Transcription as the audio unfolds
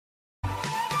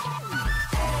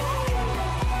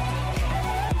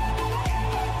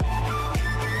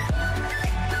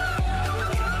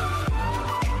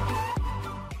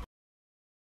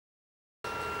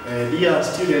Dear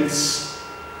students,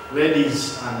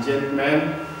 ladies and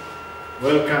gentlemen,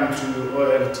 welcome to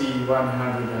OLT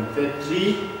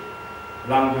 133,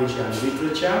 Language and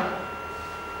Literature.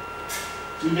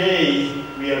 Today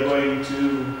we are going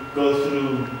to go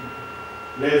through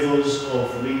levels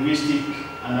of linguistic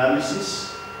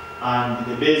analysis and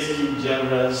the basic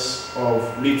genres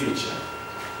of literature.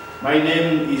 My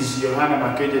name is Yohana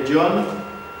Makeja John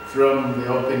from the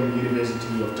Open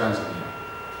University of Tanzania.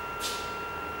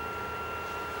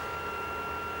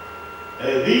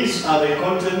 These are the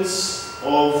contents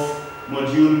of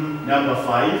module number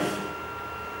 5.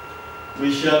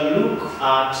 We shall look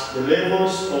at the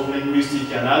levels of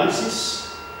linguistic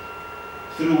analysis,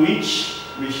 through which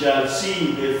we shall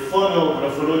see the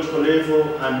phonographological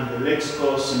level and the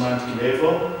lexicosemantic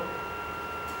level,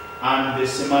 and the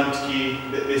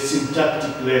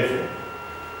syntactic level.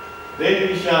 Then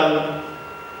we shall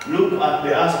look at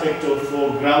the aspect of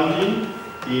foregrounding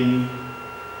in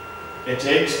a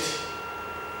text.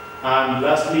 And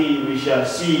lastly, we shall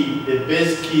see the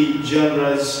basic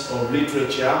genres of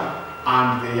literature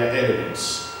and their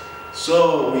elements.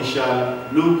 So we shall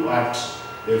look at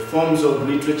the forms of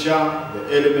literature, the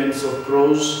elements of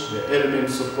prose, the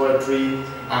elements of poetry,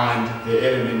 and the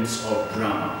elements of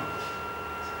drama.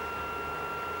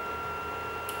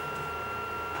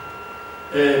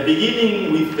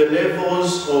 Beginning with the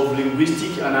levels of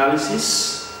linguistic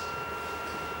analysis,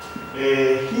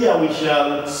 here we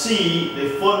shall see the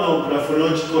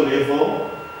phonographological level,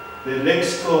 the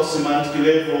lexicosemantic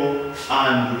level,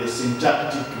 and the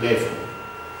syntactic level.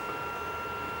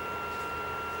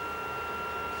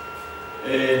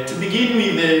 To begin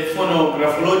with the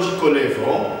phonographological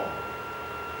level,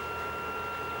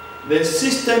 the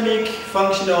systemic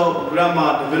functional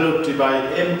grammar developed by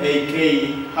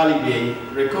M.A.K. Halliday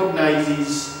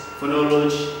recognizes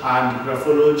phonology and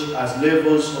graphology as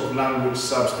levels of language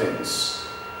substance.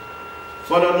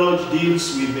 Phonology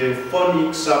deals with the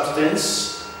phonic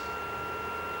substance,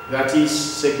 that is,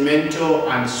 segmental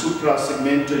and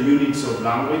suprasegmental units of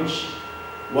language,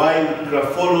 while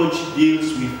graphology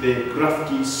deals with the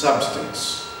graphic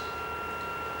substance.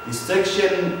 This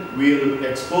section will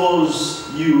expose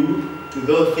you to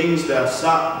those things that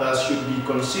should be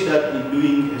considered in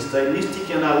doing a stylistic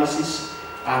analysis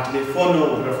at the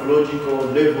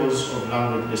phonographological levels of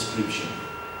language description.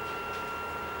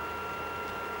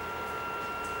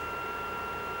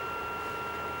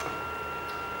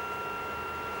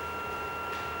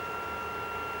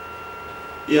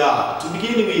 To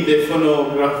begin with the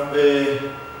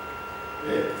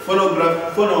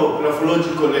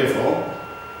phonographological level,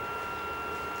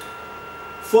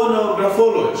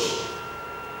 phonographology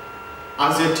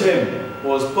as a term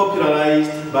was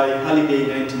popularized by Halliday in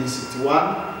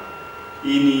 1961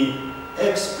 in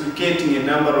explicating a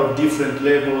number of different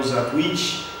levels at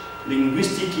which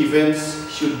linguistic events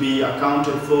should be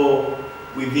accounted for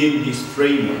within this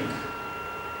framework.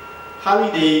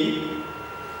 Halliday,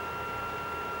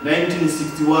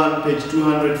 1961, page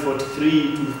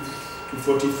 243 to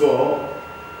 44,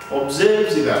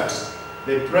 observes that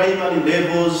the primary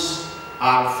levels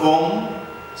are form,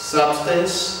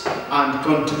 substance, and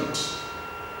content.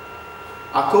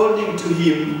 According to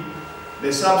him,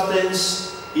 the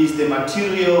substance is the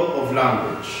material of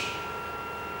language,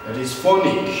 that is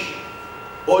phonic,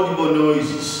 audible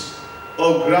noises,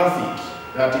 or graphic,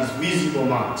 that is visible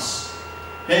marks.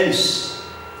 Hence,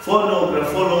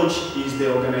 phonographology is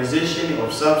the organization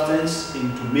of substance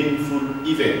into meaningful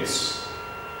events.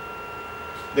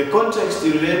 The context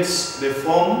relates the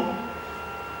form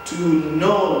to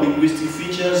know linguistic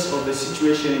features of the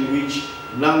situation in which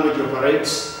language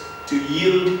operates to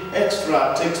yield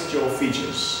extra textual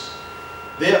features.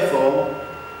 Therefore,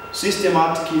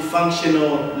 systematic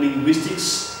functional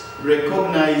linguistics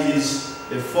recognizes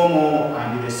the formal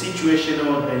and the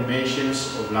situational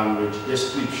dimensions of language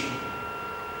description.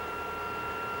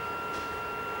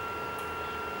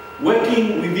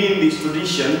 Working within this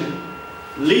tradition,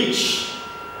 Leach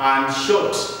and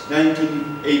Schott,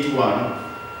 1981,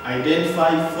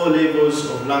 identify 4 levels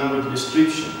of language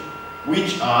description,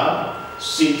 which are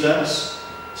syntax,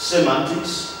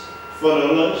 semantics,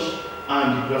 phonology,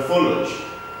 and graphology.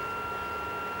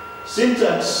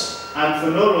 Syntax and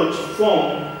phonology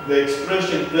form the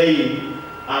expression plane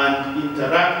and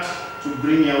interact to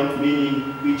bring out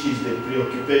meaning, which is the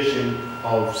preoccupation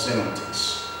of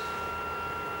semantics.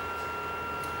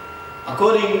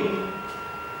 According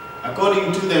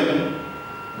to them,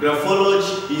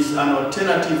 graphology is an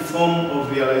alternative form of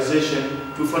realization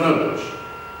to phonology.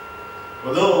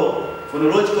 Although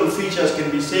phonological features can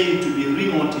be said to be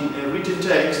remote in a written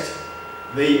text,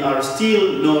 they are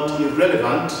still not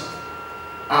irrelevant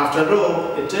After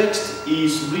all, a text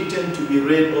is written to be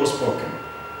read or spoken.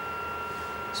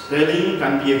 Spelling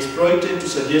can be exploited to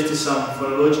suggest some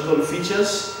phonological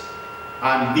features,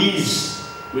 and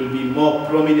these will be more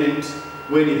prominent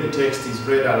when the text is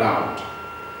read aloud.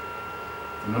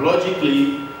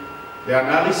 Phonologically, the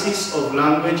analysis of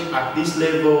language at this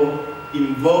level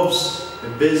involves the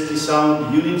basic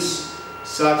sound units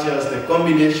such as the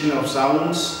combination of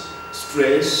sounds,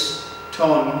 stress,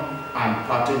 tone, and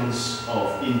patterns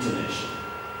of intonation.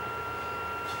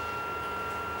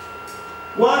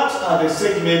 What are the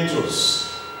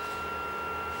segmentals?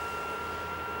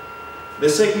 The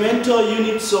segmental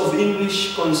units of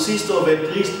English consist of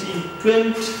at least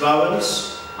 20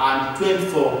 vowels and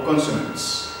 24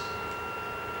 consonants.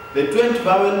 The 20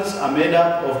 vowels are made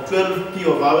up of 12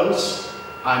 pure vowels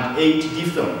and 8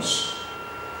 diphthongs.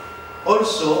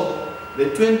 Also,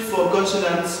 the 24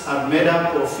 consonants are made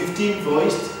up of 15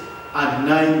 voiced and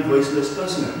 9 voiceless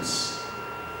consonants.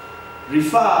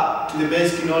 Refer to the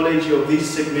basic knowledge of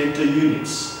these segmental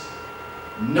units.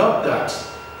 Note that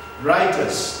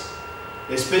writers,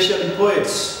 especially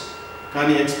poets,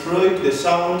 can exploit the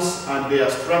sounds and their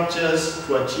structures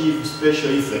to achieve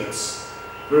special effects.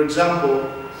 For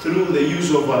example, through the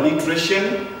use of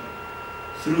alliteration,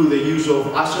 through the use of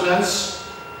assonance,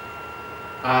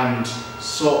 and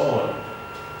so on.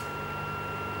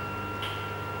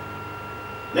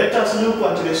 Let us look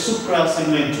at the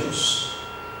suprasegmentals.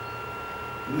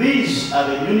 These are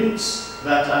the units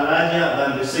that are larger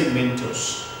than the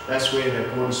segmentals. That's why they're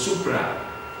called supra.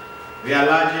 They are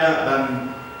larger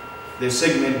than the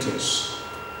segmentals.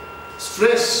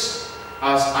 Stress,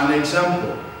 as an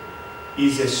example,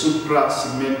 is a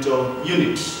suprasegmental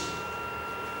unit.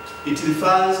 It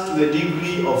refers to the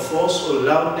degree of force or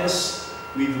loudness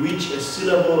with which a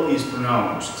syllable is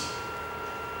pronounced.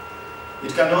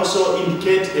 It can also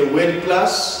indicate a word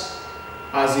class,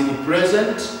 as in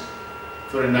present,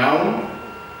 for a noun.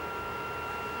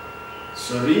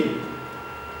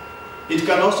 It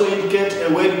can also indicate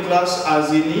a word class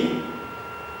as in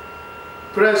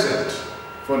present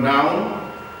for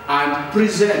noun and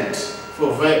present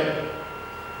for verb.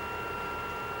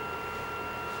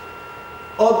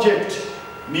 Object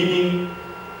meaning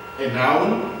a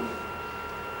noun,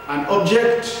 and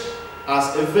object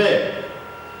as a verb.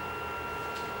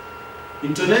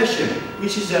 Intonation,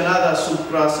 which is another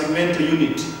suprasegmental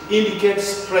unit,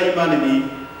 indicates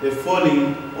primarily the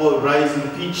falling or rising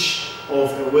pitch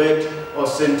of a word or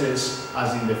sentence,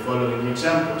 as in the following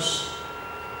examples.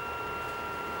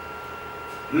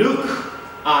 Look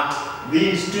at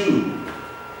these two.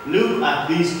 Look at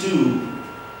these two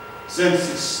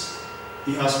sentences.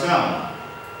 He has come.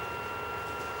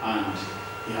 And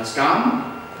he has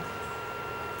come.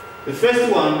 The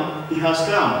first one, he has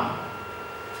come,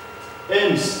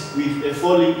 ends with a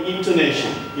falling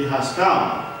intonation. He has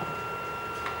come.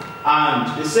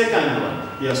 And the second one,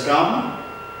 he has come,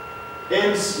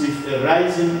 ends with a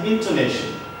rising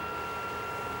intonation.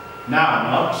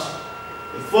 Now note,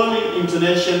 the falling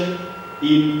intonation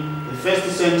in the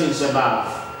first sentence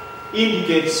above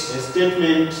indicates a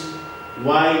statement,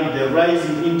 while the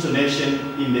rising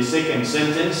intonation in the second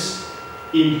sentence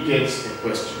indicates a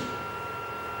question.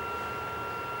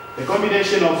 The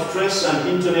combination of stress and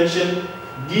intonation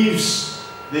gives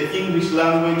the English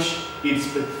language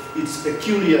its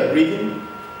peculiar rhythm,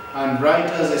 and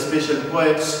writers, especially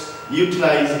poets,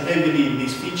 utilize heavily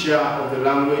this feature of the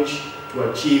language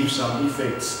to achieve some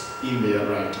effects in their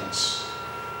writings.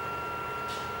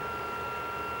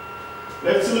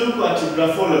 Let's look at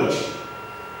graphology.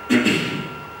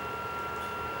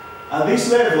 At this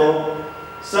level,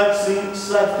 such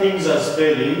things as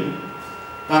spelling,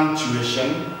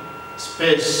 punctuation,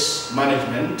 space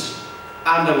management,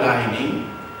 underlining,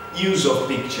 use of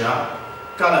picture,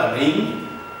 coloring,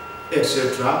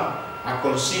 etc. are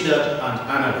considered and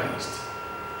analyzed.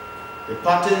 The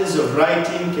patterns of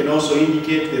writing can also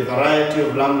indicate the variety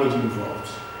of language involved.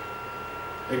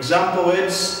 Example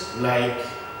words like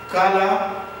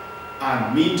color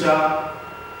and meter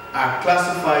are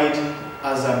classified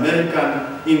as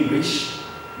American English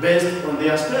based on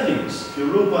their spellings. If you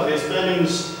look at the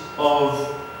spellings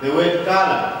of the word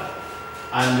color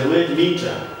and the word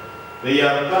meter, they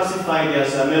are classified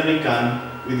as American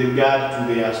with regard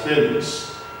to their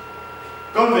spellings.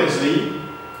 Conversely,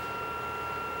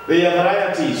 there are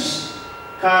varieties.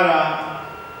 Color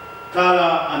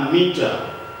and meter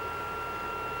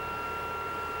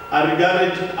are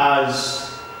regarded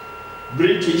as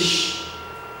British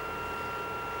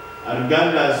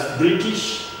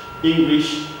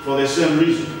English for the same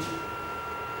reason.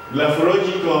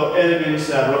 Graphological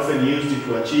elements are often used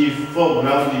to achieve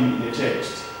foregrounding in the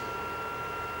text.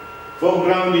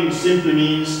 Foregrounding simply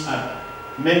means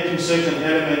making certain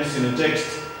elements in a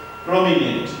text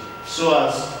prominent so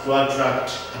as to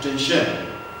attract attention.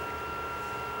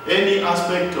 Any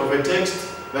aspect of a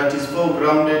text that is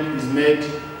foregrounded is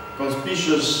made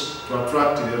conspicuous to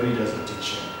attract the reader's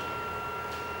attention.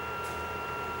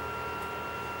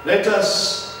 Let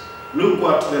us look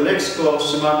at the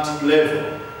lexicosemantic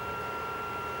level.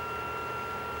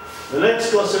 The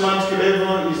lexicosemantic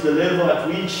level is the level at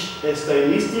which a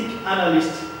stylistic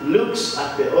analyst looks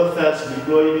at the author's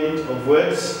deployment of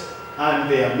words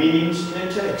and their meanings in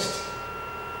a text.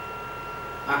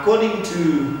 According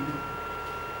to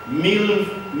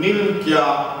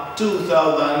Milkya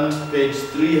 2000, page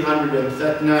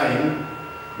 339,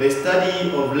 the study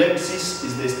of lexis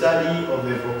is the study of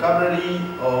the vocabulary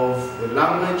of the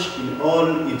language in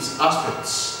all its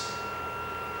aspects.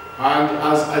 And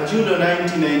as Ajulo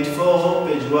 1994,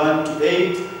 page 1 to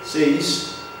 8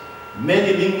 says,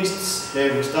 many linguists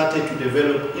have started to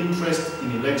develop interest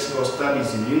in lexical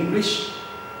studies in English,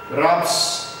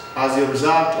 perhaps as a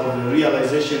result of the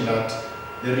realization that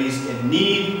there is a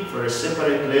need for a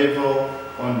separate level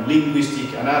on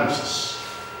linguistic analysis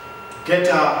to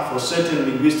cater for certain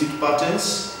linguistic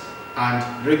patterns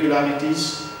and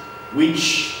regularities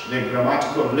which the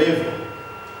grammatical level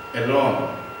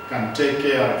alone can take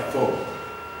care for.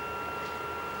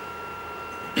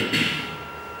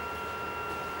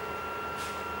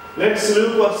 Let's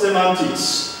look at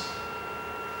semantics.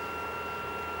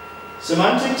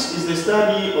 Semantics is the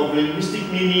study of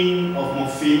linguistic meaning of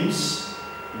morphemes,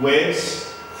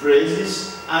 words,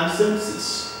 phrases, and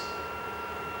sentences.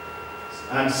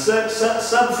 And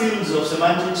subfields of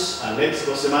semantics are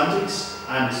lexicosemantics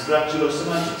and structural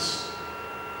semantics.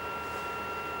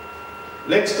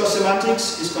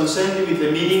 Lexicosemantics is concerned with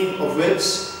the meaning of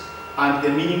words and the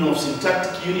meaning of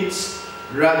syntactic units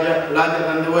rather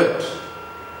than the word.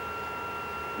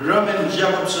 Roman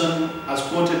Jacobson, as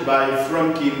quoted by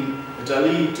Fromkin et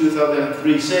al.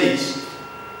 2003, says,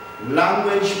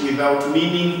 language without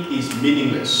meaning is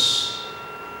meaningless.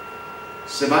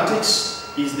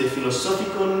 Semantics is the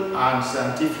philosophical and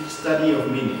scientific study of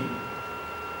meaning.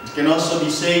 It can also be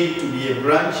said to be a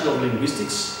branch of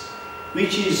linguistics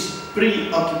which is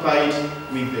preoccupied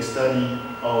with the study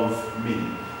of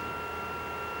meaning.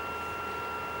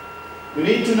 We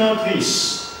need to note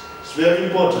this, it's very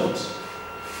important,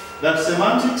 that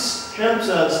semantics helps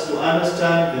us to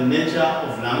understand the nature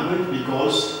of language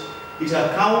because it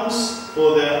accounts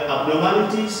for the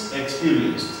abnormalities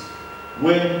experienced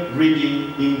when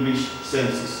reading English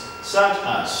sentences, such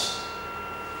as,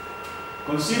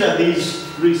 consider these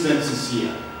three sentences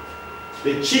here.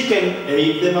 The chicken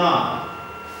ate the man.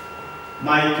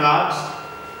 My cat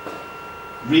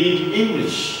read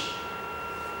English.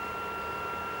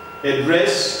 A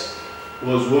dress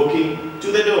was walking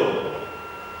to the door.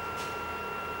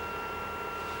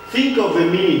 Think of the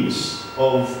meanings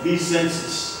of these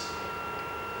sentences.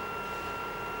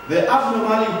 The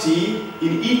abnormality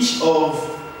in each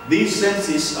of these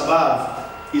sentences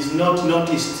above is not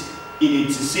noticed in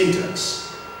its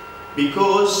syntax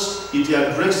because it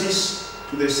addresses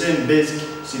to the same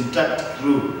basic syntactic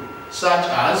rule, such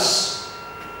as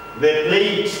the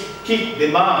plate kicked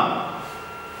the man.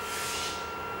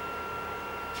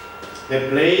 The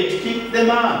plate kicked the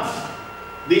man.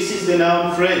 This is the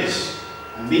noun phrase,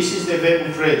 and this is the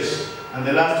verb phrase, and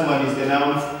the last one is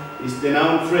the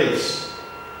noun phrase.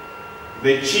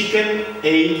 The chicken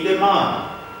ate the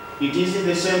man. It is in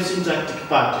the same syntactic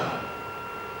pattern.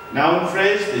 Noun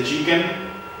phrase, the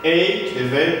chicken, ate, the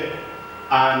verb,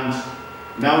 and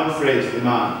noun phrase, the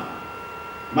man.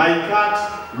 My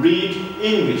cat read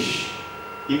English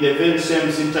in the very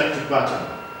same syntactic pattern.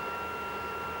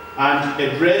 And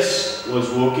a dress was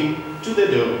walking to the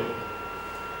door.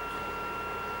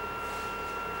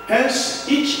 Hence,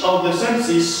 each of the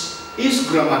sentences is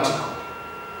grammatical.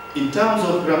 In terms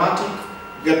of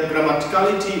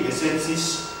grammaticality, the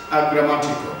sentences are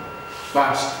grammatical,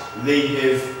 but they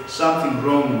have something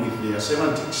wrong with their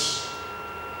semantics.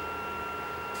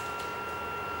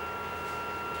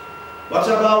 What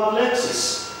about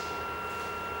lexis?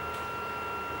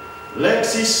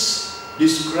 Lexis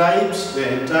describes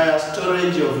the entire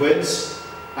storage of words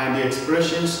and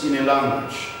expressions in a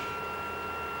language.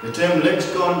 The term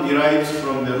lexicon derives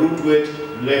from the root word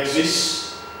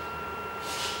lexis,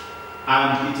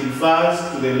 and it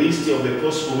refers to the list of the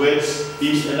possible words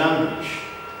in a language.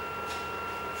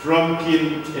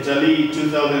 Fromkin et al.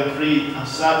 2003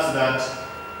 asserts that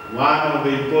one of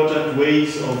the important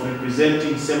ways of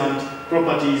representing semantic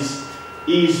properties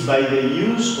is by the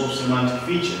use of semantic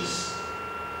features.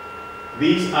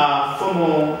 These are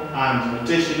formal and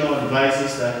notational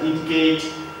devices that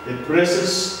indicate the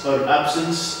presence or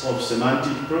absence of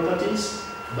semantic properties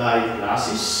by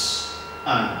pluses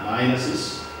and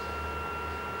minuses.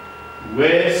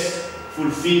 Words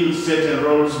fulfill certain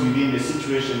roles within the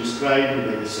situation described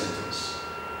by the sentence.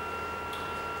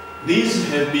 These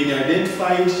have been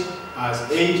identified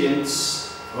as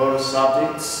agents or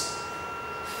subjects,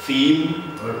 theme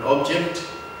or object,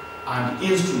 and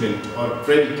instrument or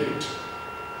predicate.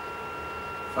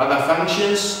 Further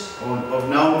functions of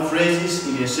noun phrases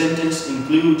in a sentence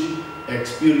include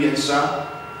experiencer,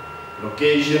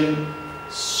 location,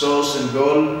 source and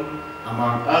goal,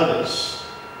 among others.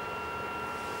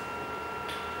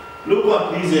 Look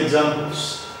at these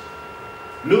examples.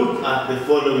 Look at the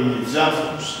following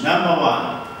examples. Number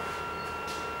 1.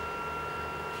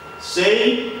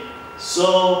 Say,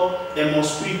 saw a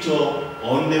mosquito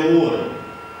on the wall.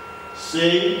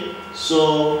 Say,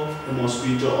 saw a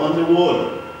mosquito on the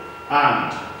wall.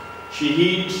 And she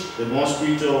hit the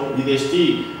mosquito with a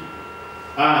stick.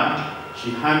 And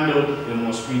she handed the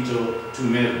mosquito to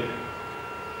Mary.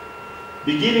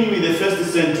 Beginning with the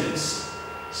first sentence.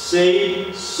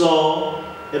 Say, saw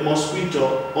a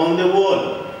mosquito on the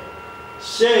wall.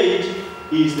 Said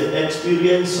is the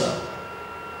experiencer.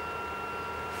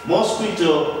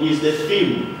 Mosquito is the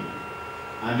theme.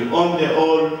 And on the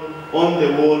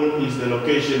wall is the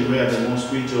location where the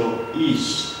mosquito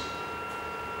is.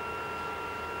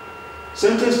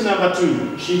 Sentence number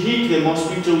 2. She hit the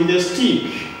mosquito with a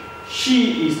stick.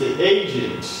 She is the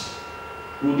agent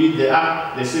who did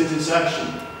the sentence action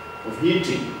of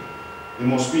hitting the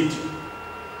mosquito.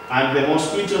 And the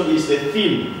mosquito is the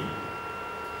theme.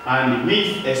 And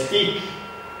with a stick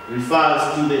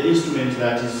refers to the instrument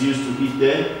that is used to hit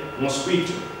the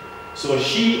mosquito. So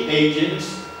she, agent,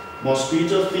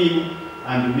 mosquito, theme,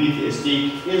 and with a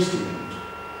stick, instrument.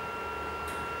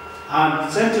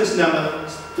 And sentence number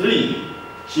 3.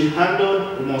 She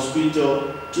handed the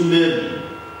mosquito to Mary.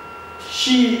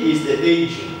 She is the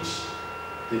agent,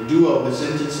 the doer of the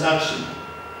sentence action.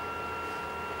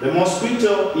 The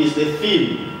mosquito is the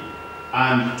theme,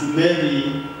 and to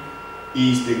Mary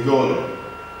is the goal.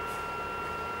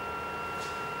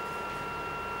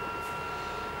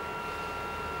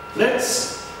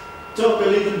 Let's talk a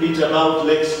little bit about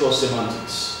lexical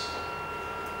semantics.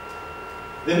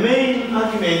 The main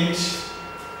argument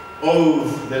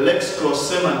of the lexical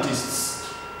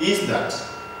semantists is that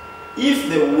if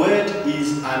the word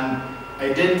is an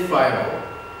identifiable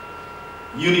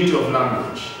unit of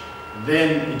language,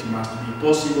 then it must be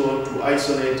possible to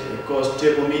isolate a cause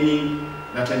table meaning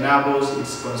that enables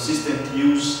its consistent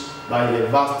use by a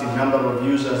vast number of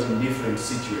users in different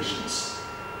situations.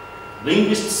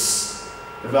 Linguists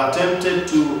have attempted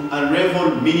to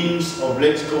unravel meanings of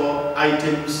lexical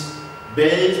items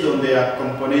based on their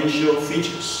componential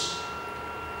features.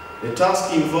 The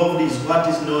task involved is what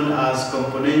is known as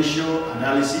componential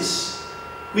analysis,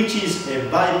 which is a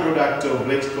byproduct of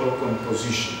lexical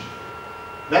composition.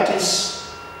 That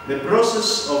is, the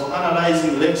process of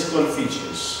analyzing lexical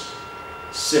features.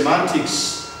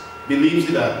 Semantics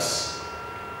believes that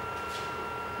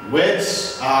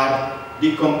words are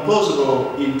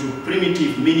decomposable into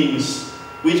primitive meanings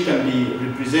which can be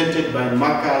represented by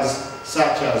markers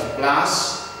such as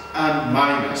plus and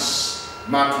minus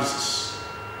matrices.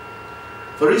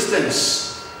 For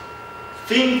instance,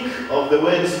 think of the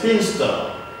word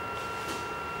spinster.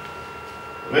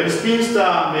 The word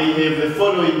spinster may have the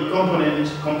following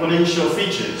componential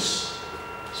features.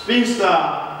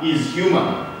 Spinster is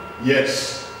human,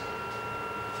 yes.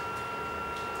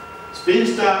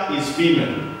 Spinster is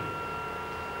female.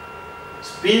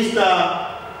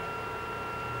 Spinster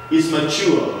is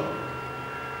mature.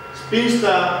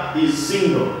 Spinster is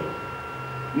single,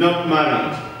 not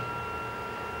married.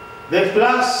 The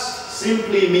plus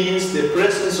simply means the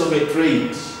presence of a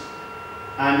trait,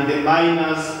 and the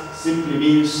minus simply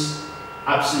means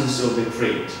absence of the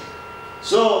trait.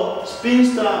 So,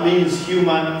 spinster means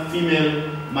human,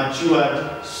 female,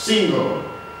 matured, single.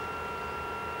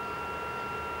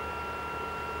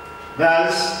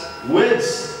 Thus,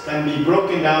 words can be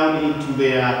broken down into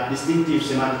their distinctive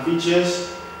semantic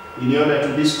features in order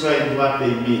to describe what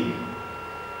they mean.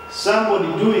 Somebody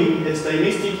doing a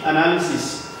stylistic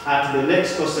analysis at the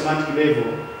lexical semantic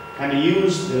level can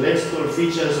use the lexical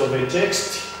features of a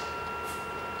text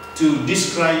to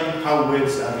describe how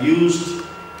words are used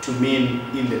to mean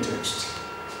in the text.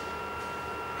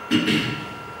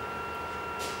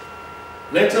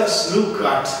 Let us look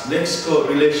at lexical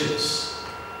relations.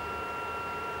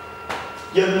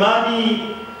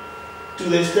 Germany to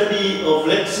the study of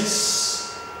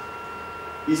lexis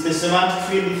is the semantic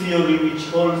field theory which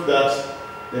holds that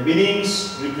The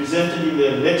meanings represented in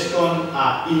the lexicon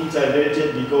are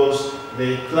interrelated because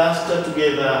they cluster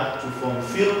together to form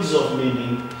fields of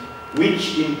meaning,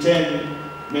 which in turn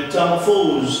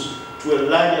metamorphose to a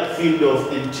larger field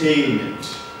of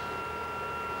entailment.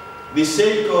 The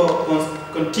cycle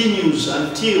continues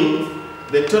until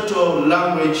the total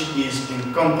language is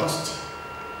encompassed.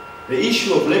 The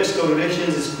issue of lexical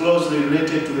relations is closely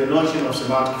related to the notion of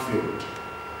semantic field.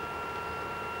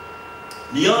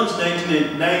 Lyon's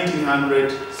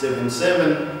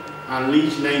 1977 and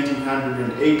Leach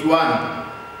 1981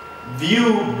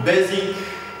 view basic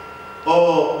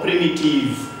or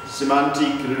primitive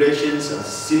semantic relations as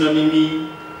synonymy,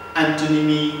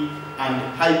 antonymy, and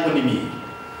hyponymy.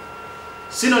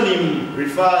 Synonym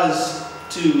refers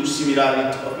to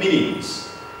similarity of meanings.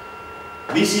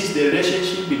 This is the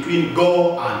relationship between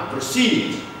go and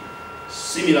proceed.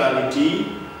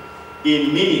 Similarity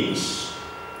in meanings.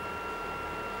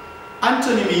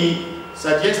 Antonymy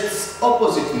suggests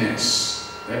oppositeness,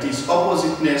 that is,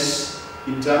 oppositeness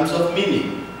in terms of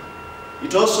meaning.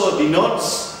 It also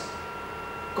denotes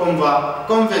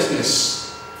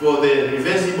converseness for the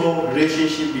reversible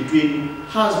relationship between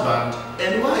husband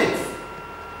and wife,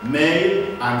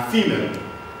 male and female.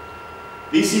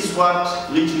 This is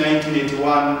what Leach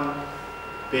 1981,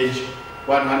 page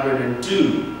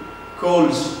 102,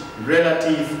 calls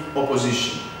relative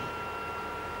opposition.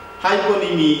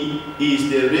 Hyponymy is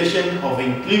the relation of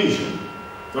inclusion.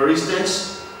 For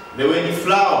instance, the word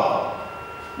flower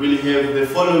will have the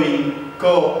following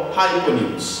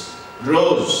co-hyponyms.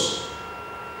 Rose.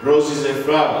 Rose is a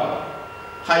flower.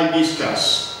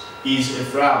 Hibiscus is a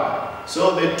flower.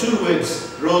 So the two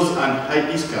words, rose and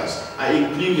hibiscus, are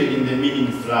included in the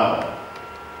meaning flower.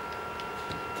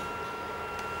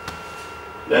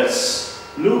 Let's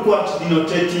look at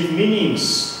denotative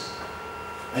meanings.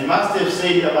 I must have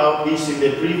said about this in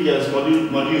the previous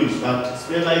modules, but it's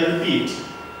better I repeat.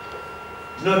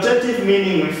 Denotative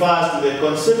meaning refers to the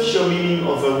conceptual meaning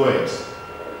of a word.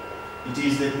 It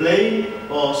is the plain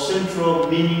or central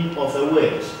meaning of a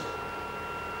word.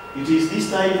 It is this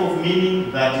type of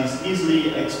meaning that is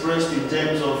easily expressed in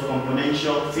terms of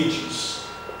componential features.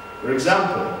 For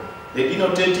example, the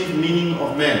denotative meaning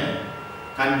of man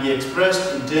can be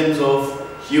expressed in terms of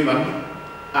human,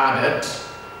 adult,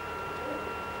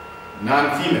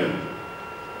 non-female.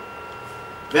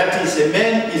 That is, a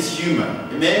man is human,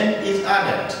 a man is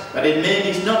adult, but a man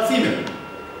is not female.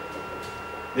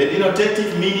 The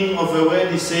denotative meaning of a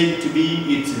word is said to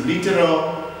be its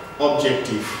literal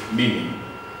objective meaning.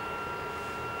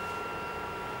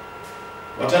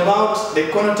 What about the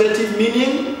connotative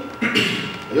meaning?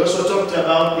 I also talked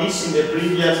about this in the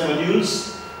previous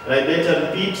modules, but I better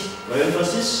repeat for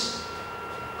emphasis.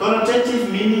 Connotative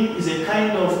meaning is a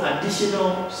kind of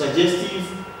additional, suggestive,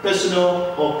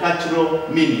 personal, or cultural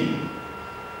meaning.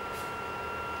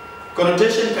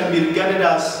 Connotation can be regarded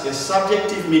as a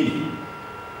subjective meaning.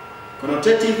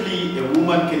 Connotatively, a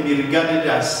woman can be regarded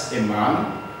as a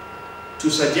man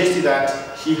to suggest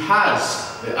that she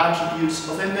has the attributes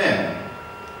of a man.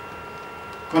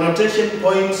 Connotation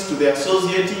points to the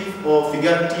associative or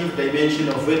figurative dimension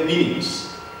of word meanings.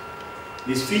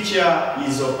 This feature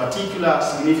is of particular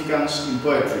significance in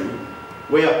poetry,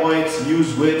 where poets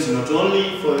use words not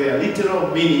only for their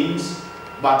literal meanings,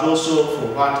 but also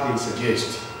for what they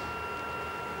suggest.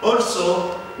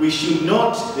 Also, we should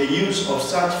note the use of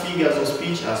such figures of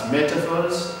speech as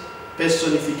metaphors,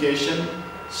 personification,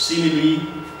 simile,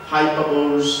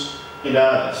 hyperboles, and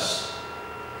others.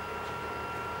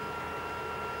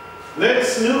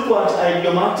 Let's look at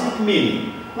idiomatic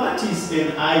meaning. What is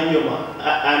an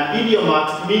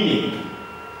idiomatic meaning?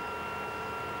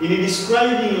 In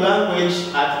describing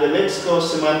language at the lexical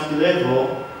semantic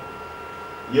level,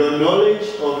 your knowledge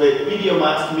of the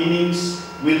idiomatic meanings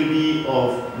will be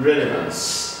of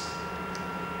relevance.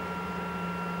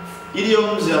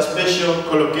 Idioms are special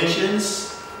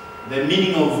collocations, the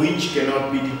meaning of which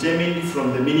cannot be determined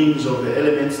from the meanings of the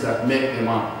elements that make them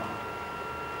up.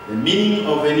 The meaning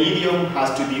of an idiom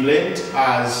has to be learnt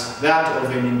as that of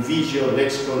an individual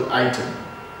lexical item.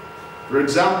 For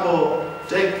example,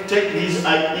 take these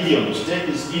idioms.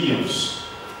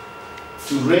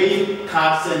 To rain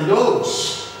cats and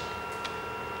dogs.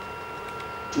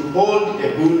 To hold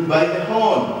a bull by the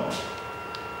horn.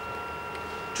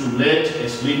 To let a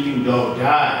sleeping dog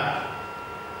die.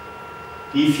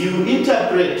 If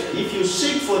you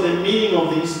seek for the meaning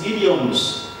of these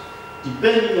idioms,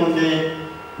 depending on the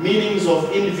meanings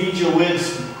of individual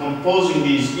words composing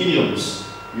these idioms,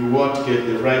 you won't get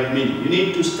the right meaning. You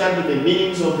need to study the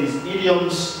meanings of these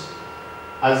idioms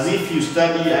as if you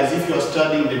are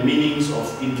studying the meanings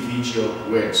of individual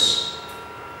words.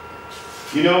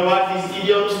 You know what these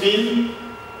idioms mean?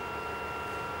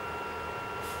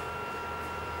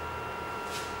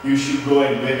 You should go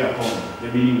and read upon the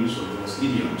meanings of those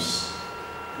idioms.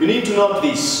 You need to note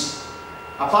this.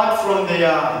 Apart from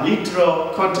their literal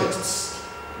contexts,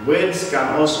 words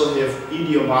can also have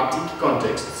idiomatic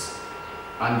contexts,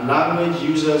 and language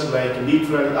users like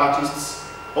literary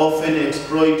artists often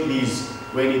exploit these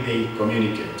when they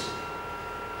communicate.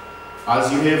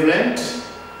 As you have learned,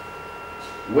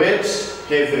 words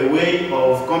have a way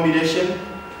of combination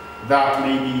that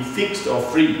may be fixed or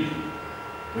free.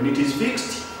 When it is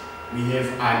fixed, we have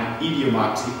an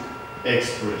idiomatic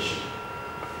expression.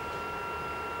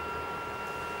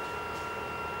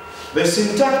 The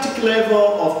syntactic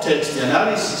level of text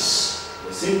analysis.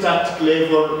 The syntactic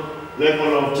level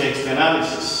of text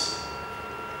analysis.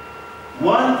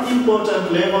 One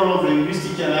important level of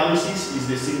linguistic analysis is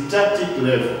the syntactic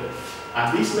level.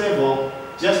 At this level,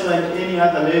 just like any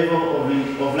other level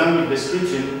of language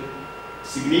description,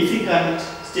 significant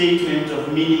statement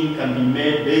of meaning can be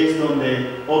made based on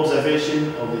the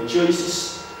observation of the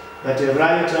choices that a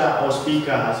writer or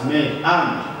speaker has made,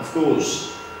 and, of course,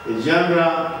 the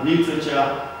genre,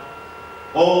 literature,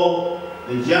 or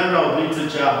the genre of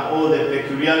literature, or the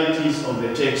peculiarities of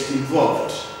the text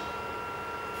involved.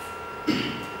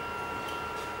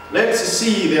 Let's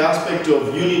see the aspect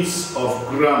of units of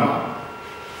grammar.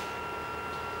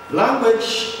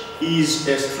 Language is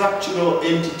a structural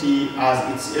entity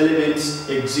as its elements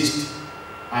exist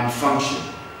and function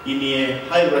in a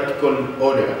hierarchical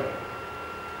order.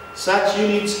 Such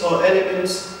units or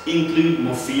elements include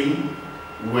morpheme,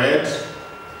 word,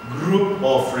 group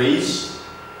or phrase,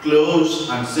 clause,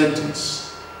 and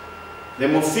sentence. The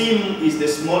morpheme is the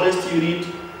smallest unit,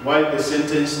 while the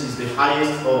sentence is the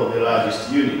highest or the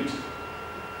largest unit.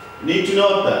 You need to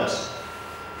note that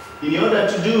in order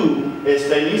to do a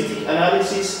stylistic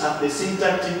analysis at the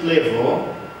syntactic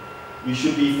level, you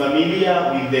should be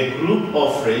familiar with the group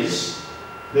or phrase,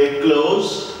 the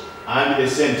clause, and the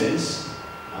sentence,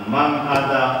 among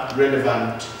other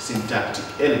relevant syntactic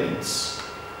elements.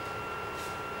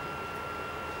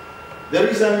 There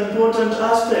is an important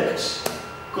aspect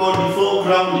called the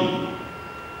foregrounding.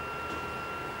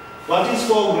 What is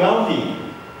foregrounding?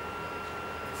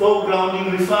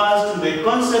 Foregrounding refers to the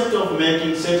concept of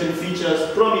making certain features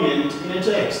prominent in a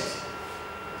text.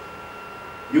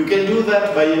 You can do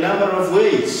that by a number of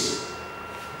ways.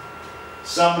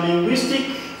 Some linguistic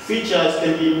features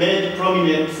can be made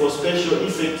prominent for special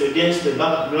effects against the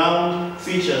background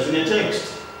features in a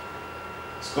text.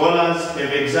 Scholars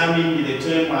have examined the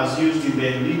term as used in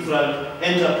the literal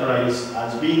enterprise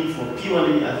as being for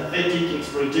purely aesthetic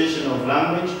exploitation of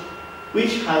language,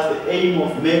 which has the aim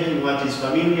of making what is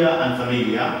familiar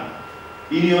unfamiliar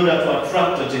in order to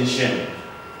attract attention.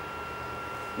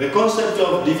 The concept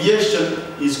of deviation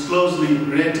is closely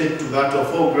related to that of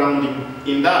foregrounding,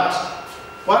 in that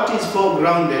what is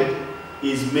foregrounded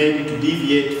is made to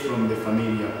deviate from the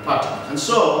familiar pattern. And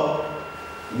so,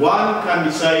 one can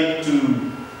decide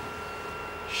to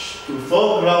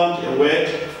foreground a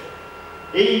word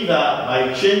either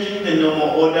by changing the normal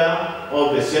order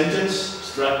of the sentence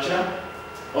structure,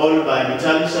 or by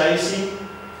italicizing,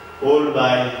 or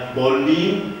by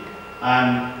bolding,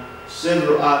 and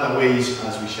several other ways,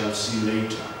 as we shall see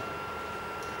later.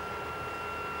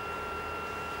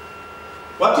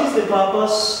 What is the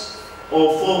purpose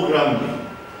of foregrounding?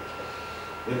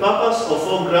 The purpose of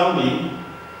foregrounding,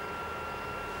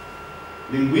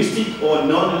 linguistic or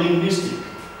non-linguistic,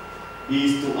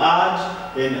 is to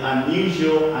add an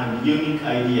unusual and unique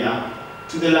idea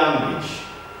to the language.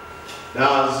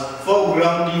 Thus,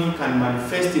 foregrounding can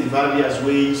manifest in various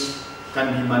ways,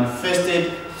 can be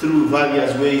manifested through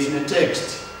various ways in a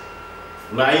text,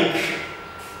 like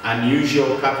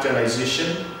unusual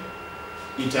capitalization,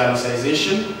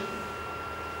 italicization,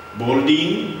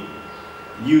 bolding,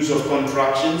 use of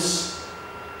contractions,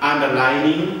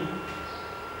 underlining,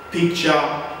 picture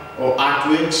or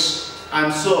artworks,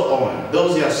 and so on.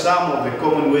 Those are some of the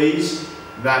common ways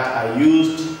that are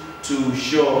used to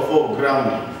show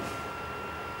foregrounding.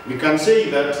 We can say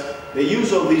that the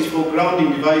use of these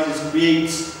foregrounding devices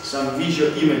creates some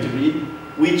visual imagery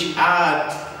which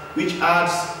adds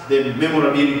the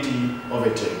memorability of a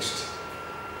text.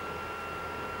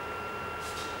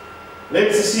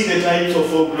 Let's see the types of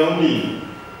foregrounding.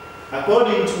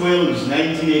 According to Wells,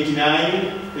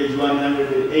 1989, page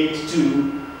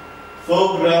 182,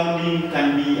 foregrounding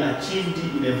can be achieved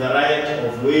in a variety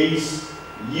of ways,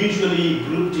 usually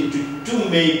grouped into two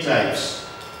main types: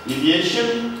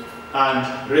 deviation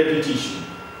and repetition.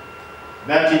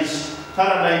 That is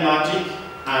paradigmatic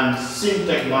and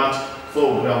syntagmatic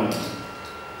foregrounding.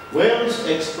 Wells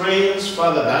explains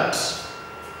further that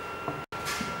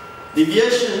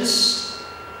deviations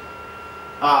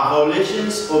are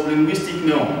violations of linguistic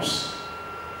norms.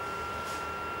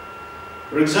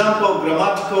 For example,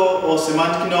 grammatical or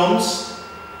semantic norms,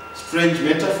 strange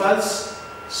metaphors,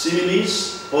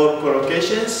 similes, or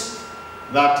collocations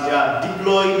that are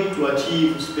deployed to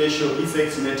achieve special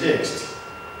effects in a text,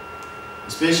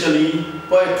 especially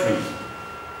poetry,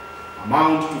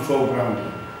 amount to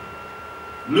foregrounding.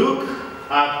 Look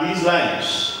at these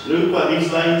lines. Look at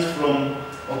these lines from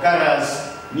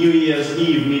Okada's New Year's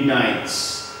Eve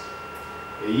Midnights.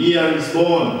 A year is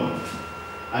born,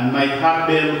 and my heart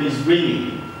bell is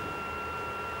ringing.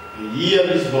 A year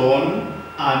is born,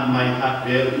 and my heart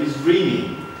bell is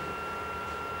ringing.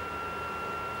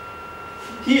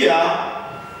 Here,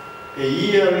 a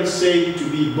year is said to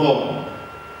be born.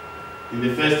 In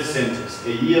the first sentence,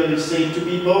 a year is said to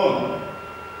be born.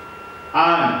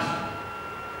 And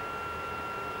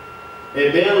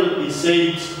a bell is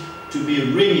said to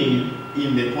be ringing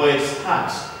in the poet's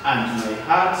heart. And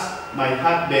my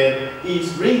heart bell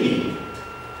is ringing.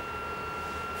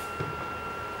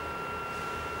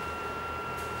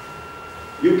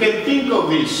 You can think of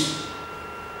this.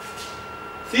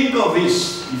 Think of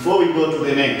this before we go to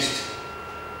the next.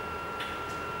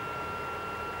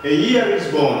 A year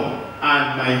is born,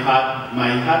 and my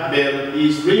heart bell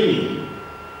is ringing.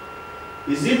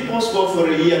 Is it possible for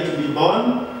a year to be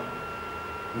born?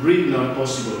 Really not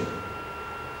possible.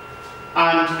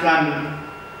 And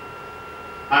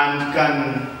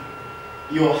can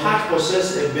your heart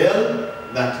possess a bell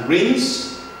that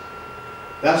rings?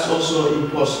 That's also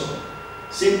impossible.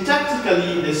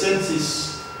 Syntactically, the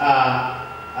senses are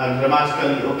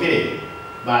grammatically okay,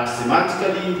 but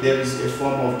semantically there is a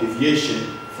form of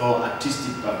deviation for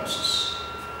artistic purposes.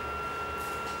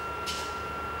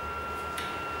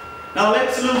 Now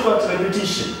let's look at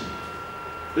repetition.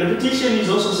 Repetition is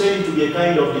also said to be a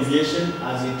kind of deviation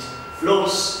as it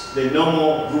flaunts the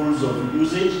normal rules of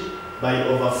usage by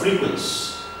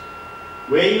overfrequency.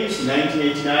 Wales,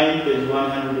 1989, page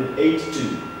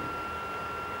 182,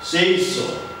 says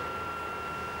so.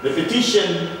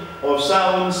 Repetition of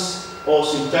sounds or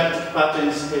syntactic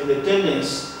patterns have the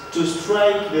tendency to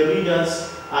strike the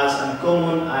readers as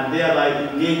uncommon and thereby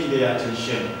engage their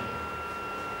attention.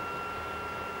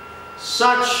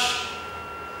 Such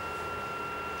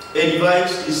a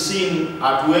device is seen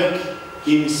at work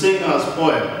in Senger's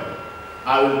poem,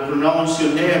 I Will Pronounce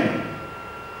Your Name.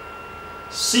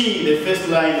 See the first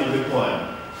line of the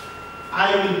poem.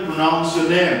 I will pronounce your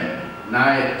name,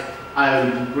 night. I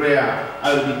will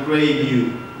declare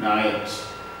you, night.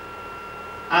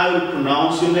 I will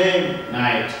pronounce your name,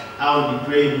 night. I will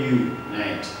declare you,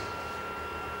 night.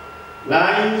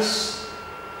 Lines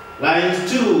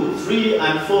 2, 3,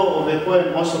 and 4 of the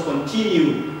poem also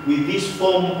continue with this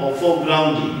form of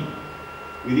foregrounding.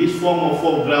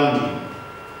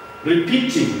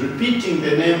 Repeating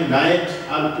the name night.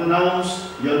 I'll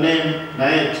pronounce your name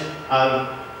night.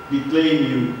 I'll declare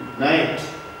you night.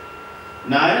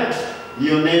 Night,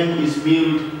 your name is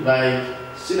milled like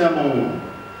cinnamon.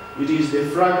 It is the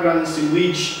fragrance in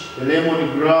which the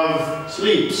lemon grove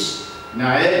sleeps.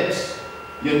 Night,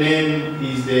 your name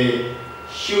is the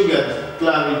sugared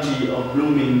clarity of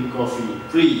blooming coffee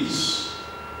trees.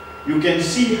 You can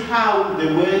see how the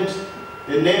name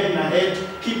Naed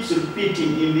keeps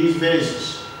repeating in these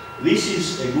verses. This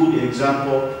is a good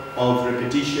example of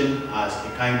repetition as a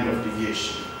kind of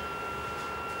deviation.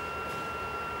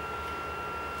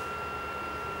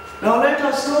 Now let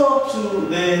us go to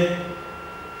the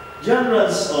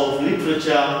genres of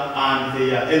literature and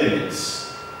their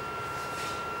elements.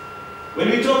 When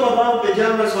we talk about the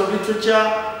genres of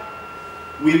literature,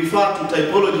 we refer to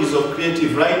typologies of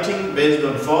creative writing based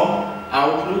on form,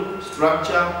 outlook,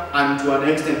 structure, and to an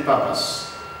extent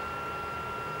purpose.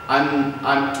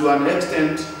 And to an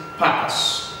extent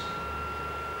purpose.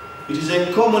 It is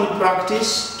a common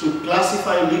practice to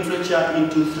classify literature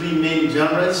into 3 main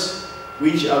genres,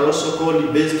 which are also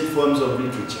called basic forms of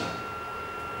literature.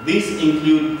 These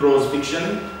include prose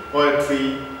fiction,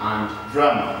 poetry, and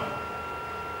drama.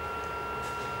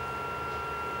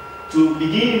 To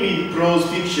begin with prose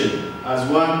fiction as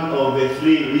one of the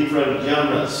 3 literary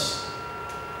genres.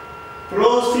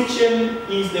 Prose fiction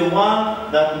is the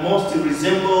one that most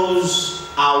resembles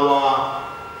our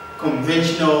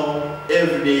conventional,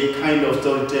 everyday kind of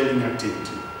storytelling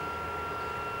activity.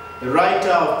 The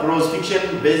writer of prose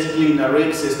fiction basically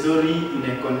narrates a story in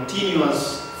a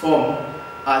continuous form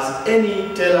as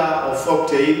any teller of folk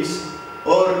tales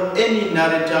or any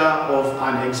narrator of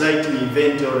an exciting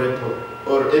event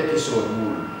or episode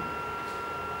would.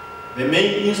 The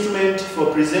main instrument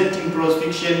for presenting prose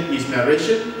fiction is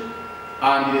narration,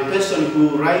 and the person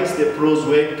who writes the prose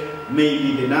work may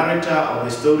be the narrator of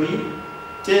the story,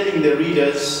 telling the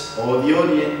readers or the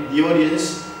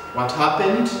audience what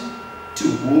happened, to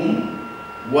whom,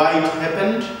 why it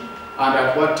happened, and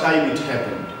at what time it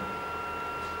happened.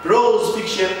 Prose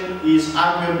fiction is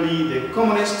arguably the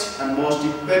commonest and most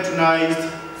patronized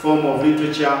form of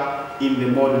literature in the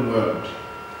modern world.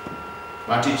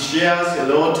 But it shares a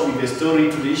lot with the story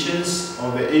traditions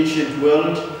of the ancient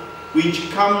world,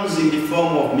 which comes in the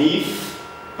form of myth,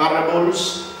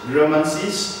 parables,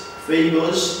 romances,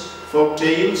 fables, folk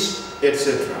tales,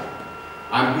 etc.,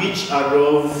 and which are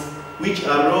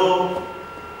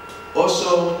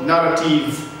also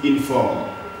narrative in form.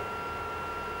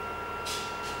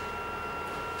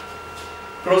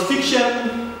 Prose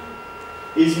fiction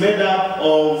is made up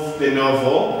of the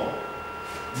novel,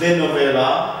 the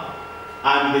novella,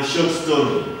 and the short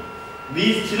story.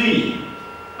 These three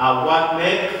are what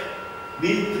make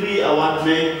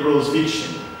prose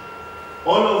fiction,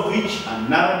 all of which are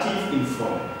narrative in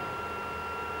form.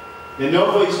 The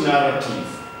novel is narrative,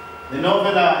 the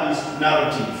novella is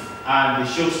narrative, and the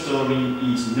short story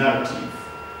is narrative.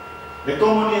 The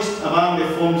commonest among the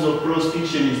forms of prose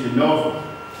fiction is the novel,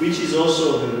 which is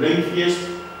also the lengthiest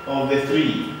of the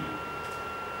three.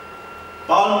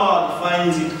 Palmer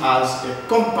defines it as a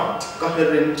compact,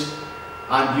 coherent,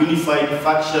 and unified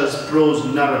factious prose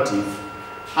narrative,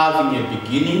 having a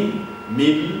beginning,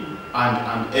 middle, and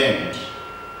an end.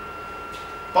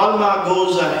 Palmer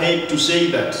goes ahead to say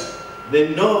that the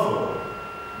novel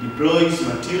deploys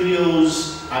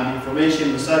materials and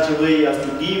information in such a way as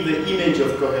to give the image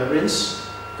of coherence,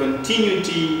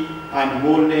 continuity, and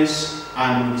wholeness,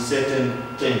 and with certain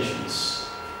tensions.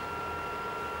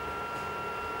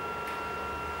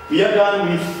 We are done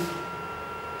with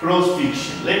prose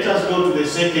fiction. Let us go to the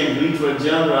second literary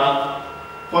genre,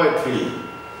 poetry.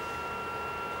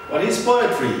 What is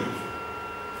poetry?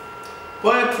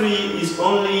 Poetry is the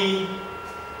only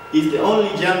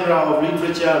genre of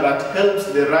literature that helps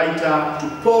the writer to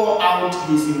pour out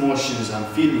his emotions and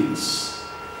feelings.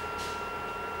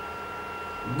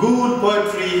 Good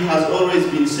poetry has always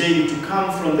been said to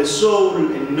come from the soul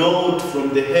and not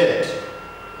from the head,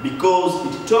 because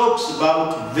it talks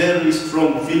about very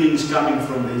strong feelings coming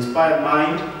from the inspired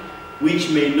mind, which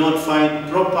may not find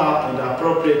proper and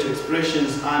appropriate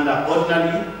expressions under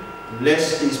ordinary,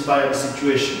 less inspired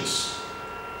situations.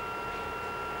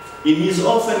 In his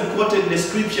often quoted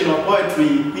description of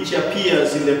poetry, which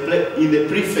appears in the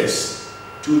preface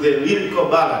to the Lyrical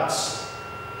Ballads,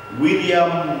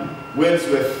 William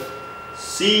Wordsworth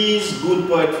sees good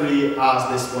poetry as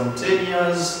the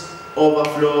spontaneous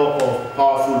overflow of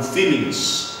powerful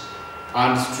feelings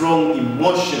and strong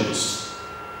emotions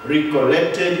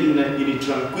recollected in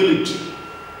tranquility.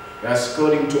 That's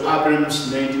according to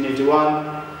Abrams,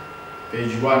 1981,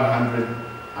 page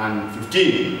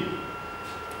 115.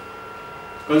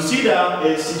 Consider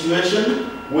a situation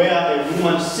where a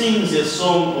woman sings a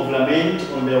song of lament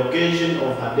on the occasion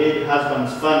of her dead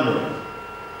husband's funeral.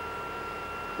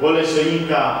 Wole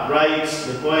Soyinka writes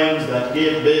the poems that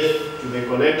gave birth to the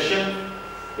collection,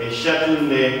 A Shuttle in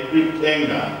the Crypt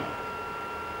Anger,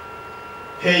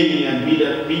 Pain and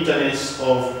Bitterness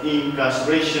of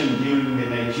Incarceration during the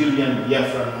Nigerian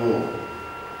Biafran War.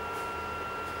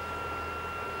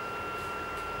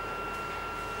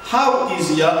 How is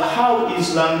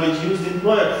language used in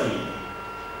poetry?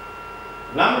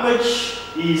 Language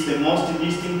is the most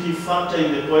distinctive factor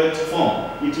in the poet's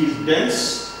form. It is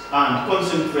dense and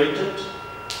concentrated,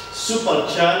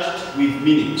 supercharged with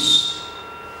meanings.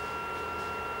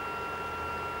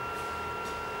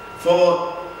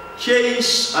 For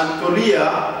Chase and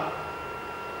Correa,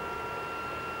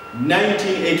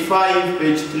 1985,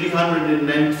 page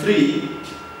 393,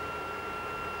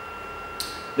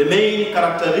 the main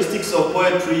characteristics of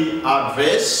poetry are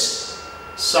verse,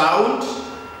 sound,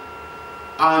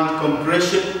 and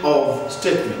compression of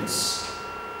statements.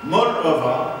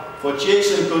 Moreover, for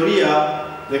Chase and Correa,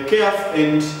 the careful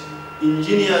and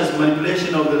ingenious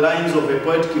manipulation of the lines of a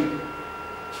poetic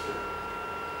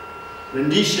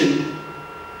rendition,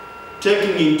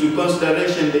 taking into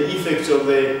consideration the effects of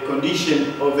the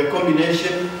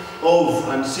combination of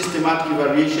and systematic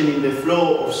variation in the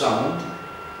flow of sound,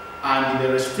 and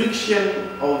the restriction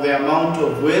of the amount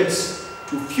of words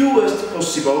to fewest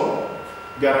possible,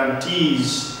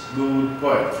 guarantees good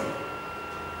poetry.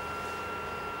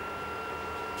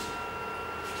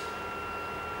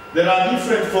 There are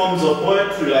different forms of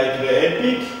poetry like the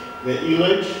epic, the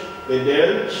elegy, the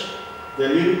dirge, the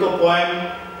lyrical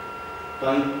poem,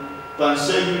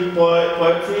 panegyric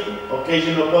poetry,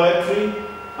 occasional poetry,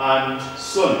 and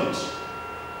sonnet.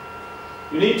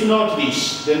 You need to note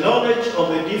this. The knowledge of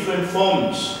the different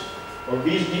forms, of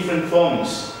these different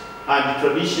forms and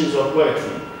traditions of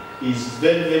poetry is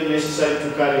very, very necessary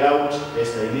to carry out a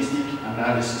stylistic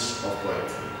analysis of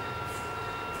poetry.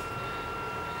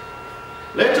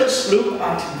 Let us look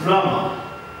at grammar.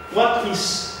 What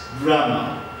is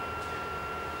grammar?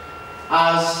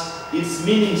 As its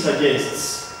meaning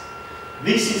suggests,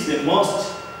 this is the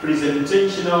most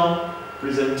presentational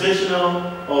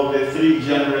of the three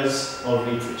genres of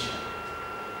literature.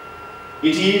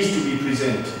 It is to be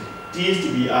presented, it is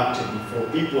to be acted before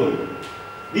people.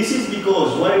 This is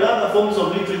because while other forms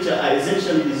of literature are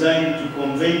essentially designed to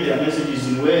convey their messages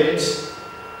in words,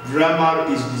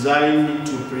 grammar is designed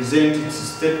to present its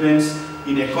statements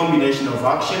in a combination of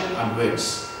action and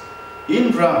words.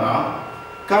 In grammar,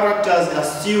 characters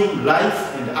assume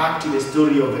life and act in the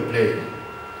story of the play.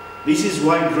 This is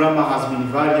why grammar has been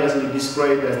variously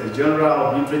described as the genre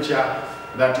of literature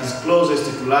that is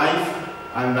closest to life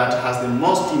and that has the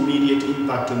most immediate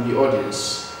impact on the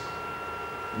audience.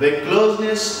 The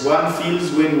closeness one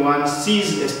feels when one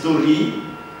sees a story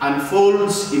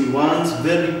unfolds in one's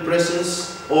very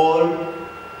presence, all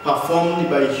performed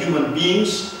by human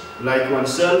beings like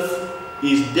oneself,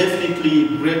 is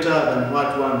definitely greater than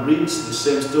what one reads the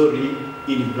same story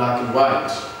in black and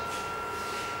white.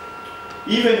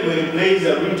 Even when plays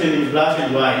are written in black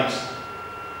and white,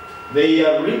 they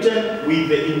are written with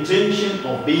the intention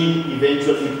of being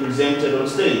eventually presented on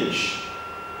stage.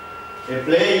 A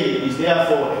play is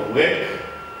therefore a work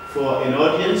for an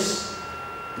audience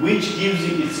which gives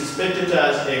its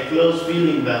spectators a close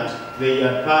feeling that they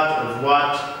are part of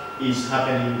what is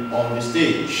happening on the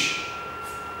stage.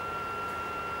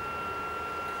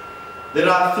 There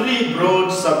are three broad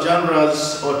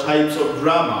subgenres or types of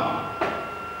drama.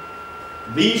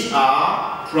 These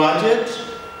are tragic,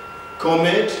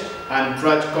 comic, and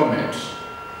tragicomic.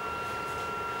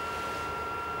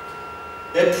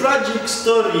 A tragic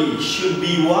story should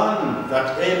be one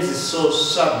that ends so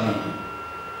sadly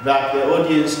that the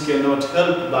audience cannot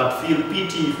help but feel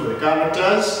pity for the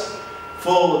characters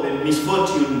for the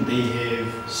misfortune they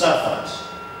have suffered.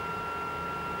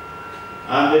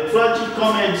 And the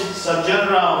tragicomic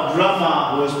subgenre of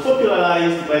drama was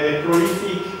popularized by the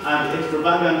prolific and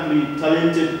extravagantly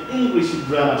talented English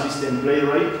dramatist and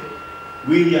playwright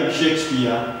William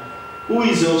Shakespeare, who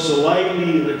is also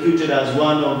widely reputed as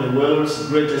one of the world's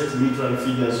greatest literary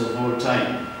figures of all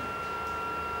time.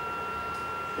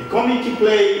 A comic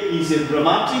play is a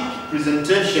dramatic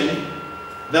presentation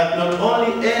that not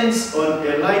only ends on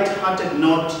a light-hearted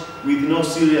note with no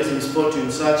serious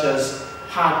misfortune such as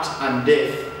hurt and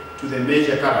death to the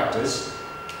major characters,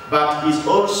 but is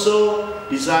also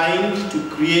designed to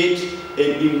create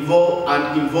and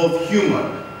involve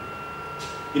humor.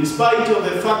 In spite of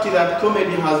the fact that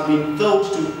comedy has been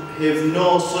thought to have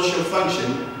no social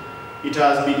function, it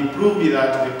has been proved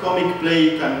that the comic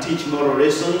play can teach moral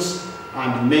lessons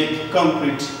and make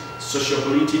concrete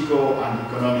socio-political and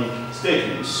economic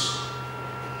statements.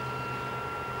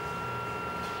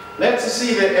 Let's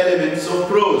see the elements of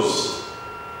prose.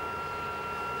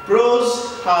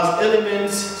 Prose has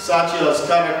elements such as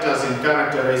characters and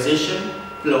characterization,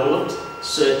 plot,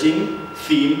 setting,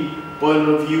 theme, point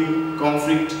of view,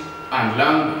 conflict, and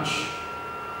language.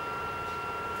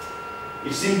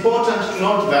 It's important to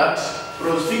note that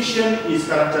prose fiction is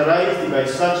characterized by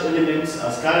such elements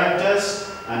as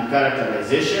characters and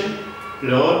characterization,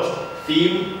 plot,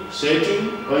 theme,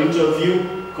 setting, point of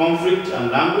view, conflict,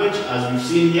 and language, as we've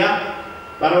seen here.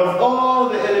 But of all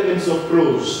the elements of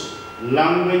prose,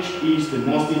 language is the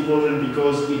most important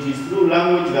because it is through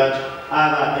language that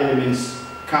other elements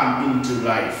come into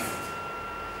life.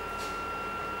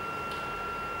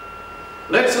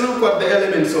 Let's look at the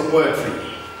elements of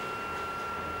poetry.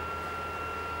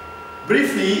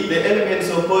 Briefly, the elements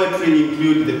of poetry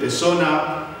include the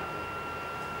persona,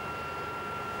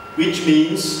 which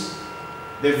means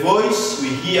the voice we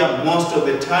hear most of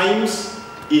the times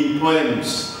in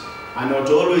poems and not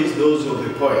always those of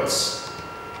the poets.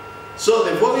 So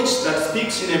the voice that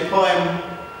speaks in a poem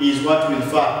is what we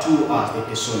refer to as the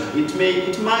persona.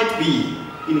 It might be,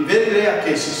 in very rare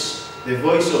cases, the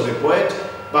voice of the poet,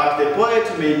 but the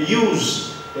poet may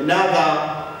use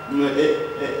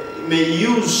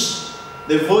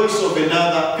the voice of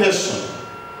another person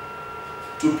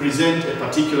to present a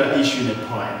particular issue in a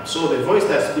poem. So the voice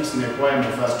that speaks in a poem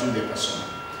refers to the persona.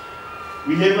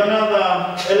 We have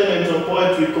another element of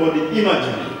poetry called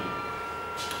imagery.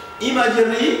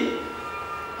 Imagery,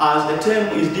 as the term,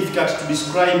 is difficult to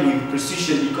describe with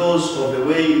precision because of the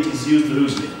way it is used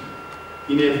loosely.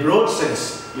 In a broad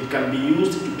sense, it can be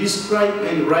used to describe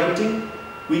any writing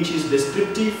which is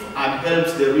descriptive and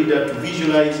helps the reader to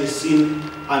visualize a scene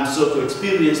and so to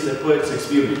experience the poet's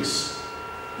experience.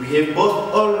 We have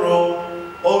both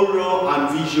oral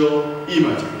and visual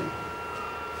imagery.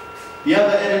 The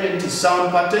other element is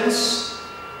sound patterns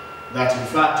that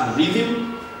refer to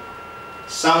rhythm,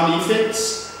 sound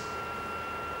effects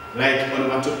like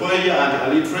onomatopoeia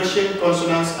and alliteration,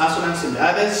 consonants, assonance, and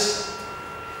others.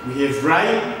 We have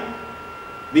rhyme.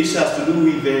 This has to do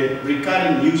with the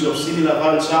recurring use of similar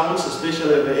vowel sounds,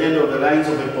 especially at the end of the lines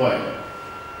of a poem.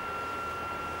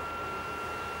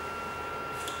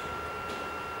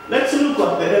 Let's look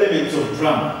at the elements of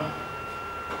drama.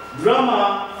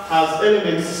 Drama has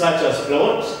elements such as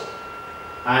plot,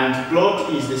 and plot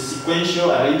is the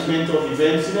sequential arrangement of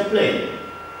events in a play.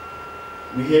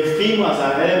 We have theme as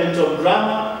an element of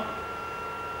drama.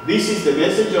 This is the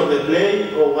message of the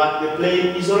play or what the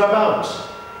play is all about.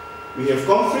 We have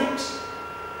conflict.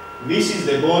 This is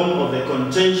the bone of the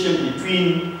contention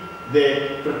between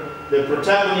the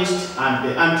protagonist and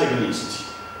the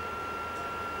antagonist.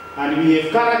 And we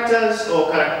have characters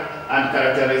and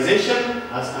characterization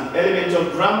as an element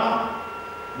of drama.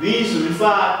 These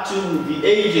refer to the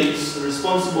agents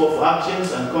responsible for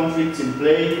actions and conflicts in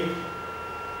play.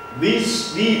 The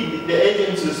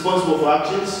agents responsible for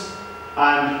actions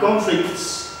and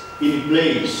conflicts in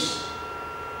plays.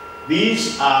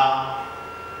 These are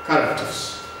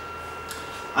characters.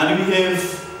 And we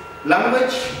have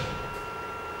language.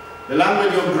 The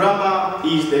language of drama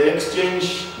is the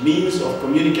exchange means of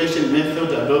communication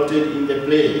method adopted in the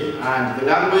play. And the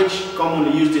language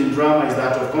commonly used in drama is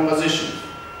that of conversation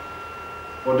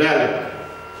or dialogue.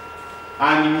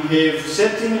 And we have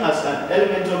setting as an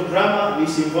element of drama.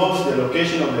 This involves the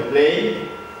location of the play.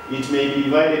 It may be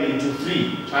divided into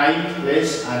three: time,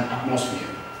 place, and atmosphere.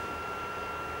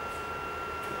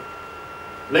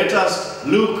 Let us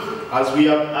look as we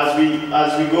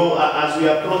approach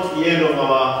the end of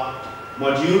our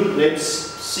module. Let's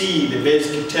see the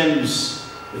basic terms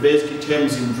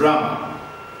in drama.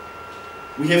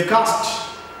 We have cast.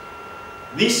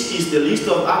 This is the list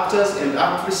of actors and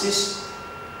actresses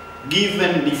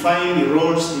given defining the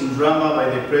roles in drama by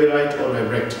the playwright or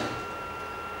director.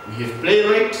 We have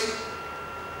playwright.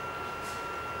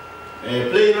 A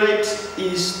playwright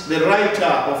is the writer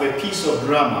of a piece of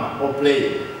drama or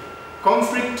play.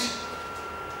 Conflict.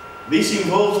 This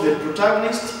involves the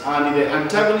protagonist and the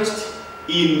antagonist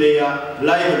in their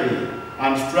rivalry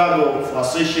and struggle for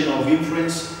assertion of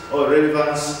influence or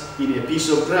relevance in a piece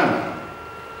of drama.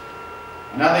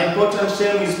 Another important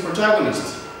term is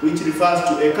protagonist, which refers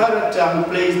to a character who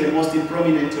plays the most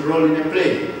prominent role in a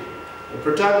play. The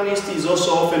protagonist is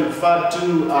also often referred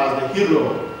to as the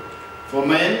hero for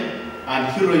men and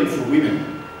heroine for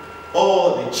women,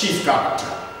 or the chief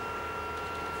character.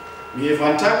 We have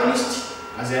antagonist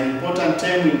as an important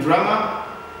term in drama.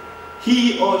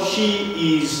 He or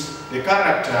she is the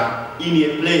character in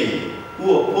a play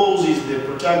who opposes the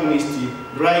protagonist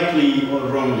rightly or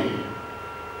wrongly.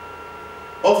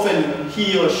 Often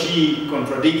he or she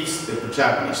contradicts the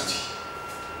protagonist.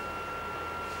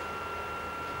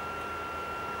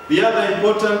 The other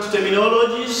important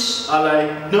terminologies are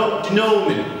like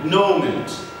denouement.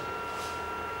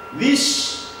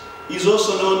 This is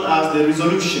also known as the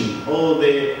resolution or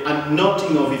the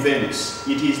unknotting of events.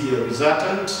 It is the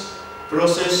resultant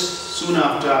process soon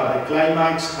after the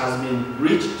climax has been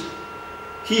reached.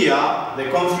 Here, the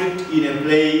conflict in a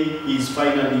play is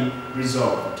finally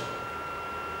resolved.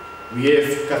 We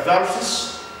have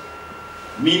catharsis,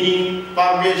 meaning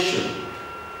purgation,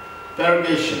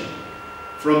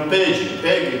 from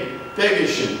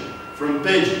purgation, from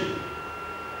purging,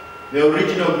 the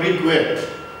original Greek word.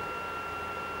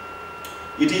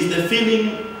 It is the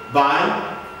feeling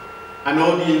by an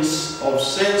audience of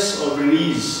sense of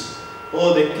release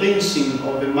or the cleansing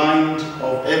of the mind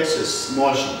of excess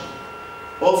motion,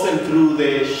 often through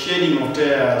the shedding of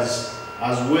tears,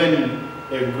 as when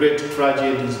a great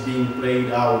tragedy is being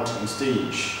played out on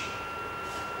stage.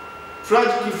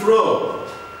 Tragic flaw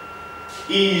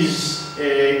is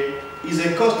a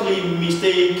costly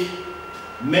mistake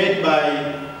made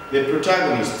by the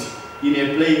protagonist in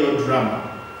a play or drama.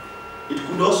 It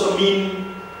could also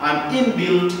mean an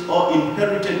inbuilt or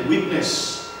inherited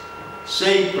weakness,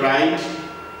 say pride,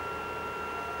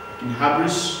 in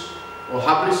hubris,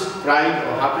 pride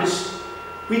or hubris,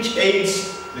 which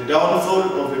aids the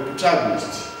downfall of the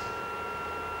protagonist.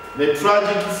 The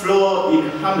tragic flaw in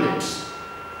Hamlet,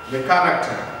 the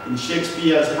character in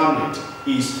Shakespeare's Hamlet,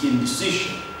 is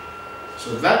indecision.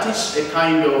 So that is a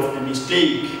kind of a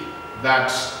mistake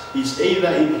that is either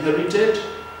inherited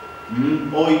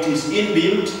or it is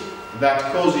inbuilt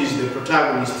that causes the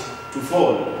protagonist to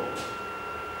fall.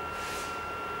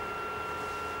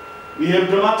 We have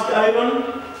dramatic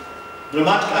irony.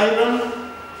 Dramatic irony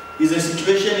is a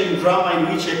situation in drama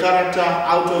in which a character,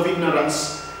 out of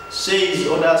ignorance, says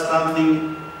or does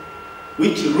something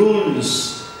which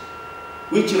runs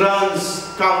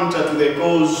counter to the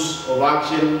cause of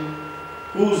action,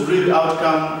 whose real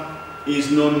outcome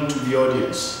is known to the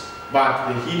audience,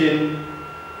 but is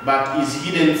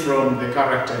hidden from the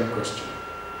character in question.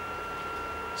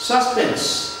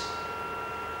 Suspense.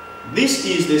 This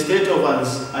is the state of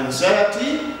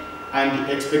anxiety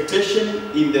and expectation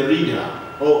in the reader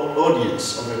or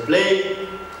audience of a play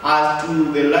as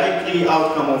to the likely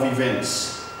outcome of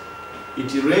events.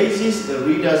 It raises the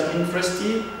reader's interest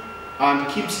and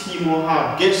keeps him or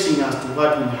her guessing as to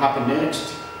what will happen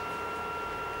next.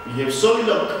 We have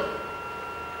soliloquy.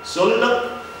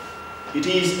 Soliloquy. It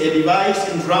is a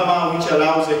device in drama which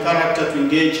allows a character to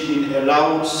engage in a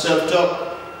loud self-talk,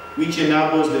 which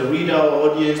enables the reader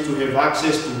or audience to have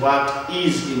access to what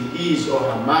is in his or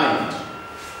her mind.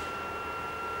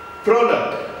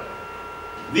 Prologue.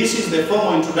 This is the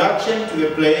formal introduction to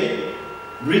the play,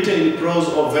 written in prose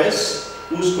or verse,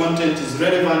 whose content is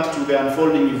relevant to the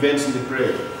unfolding events in the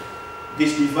play.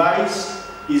 This device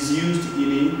is used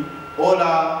in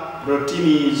Ola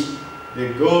Rotimi's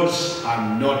The Gods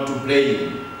Are Not to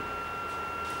Blame.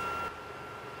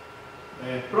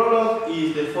 Prologue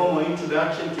is the formal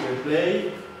introduction to a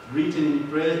play, written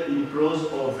in prose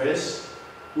or verse,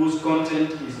 whose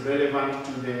content is relevant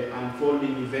to the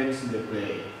unfolding events in the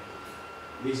play.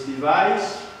 This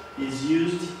device is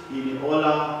used in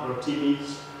Ola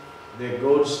Rotimi's The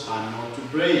Gods Are Not to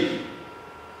Blame.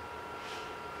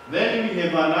 Then we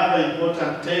have another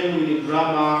important term in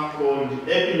drama called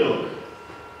epilogue.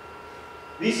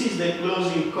 This is the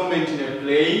closing comment in a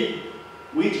play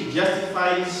which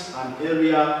justifies an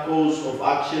area, cause of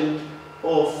action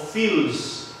or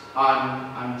fills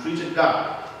an untreated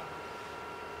gap.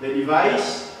 The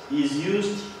device is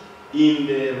used in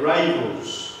The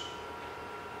Rivals.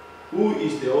 Who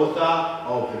is the author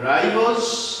of The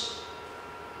Rivals?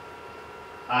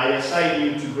 I assign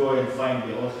you to go and find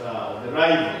the author of The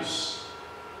Rivals.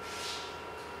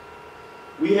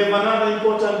 We have another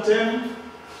important term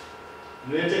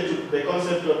related to the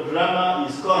concept of drama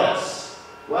is chorus.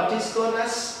 What is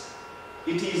chorus?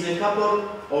 It is a couple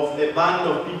of a band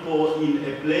of people in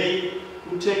a play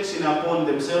who takes it upon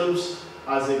themselves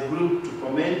as a group to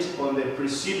comment on the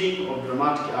proceeding of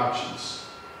dramatic actions.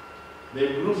 The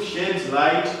group sheds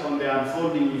light on the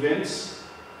unfolding events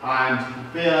and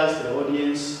prepares the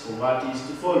audience for what is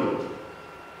to follow.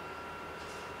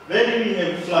 Then we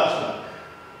have flashback.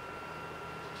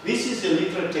 This is a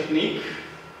literary technique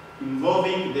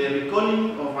involving the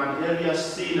recalling of an earlier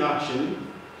scene, action,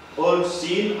 or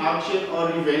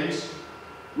event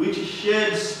which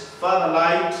sheds further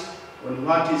light on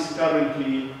what is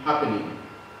currently happening.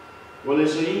 Wole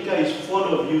Soyinka is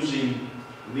fond of using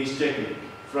this technique,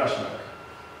 flashback.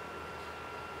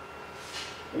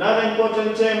 Another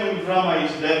important term in drama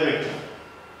is director.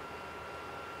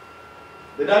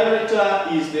 The director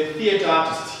is the theatre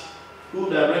artist who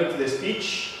directs the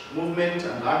speech, movement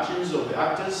and actions of the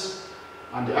actors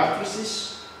and the actresses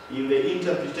in the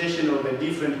interpretation of the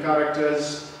different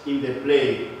characters in the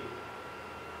play.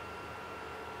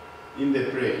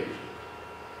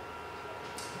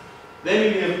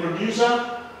 Then we have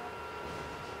producer.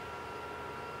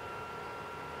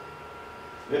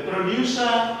 The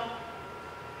producer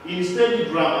in stage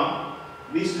drama,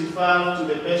 this refers to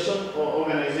the person or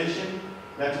organization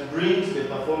that brings the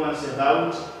performance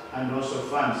about and also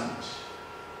funds it.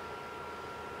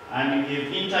 And we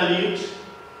have interlude.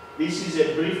 This is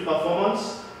a brief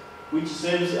performance which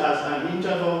serves as an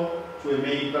interval to a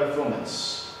main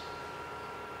performance.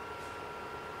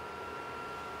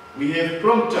 We have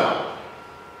prompter.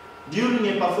 During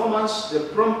a performance, the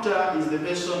prompter is the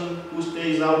person who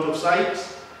stays out of sight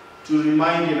to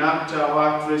remind an actor or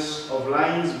actress of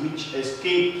lines which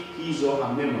escape his or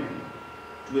her memory,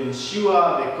 to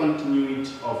ensure the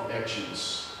continuity of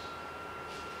actions.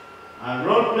 And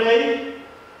role play.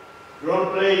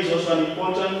 Role play is also an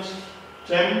important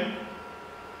term.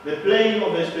 The playing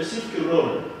of a specific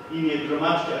role in a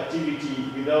dramatic activity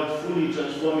without fully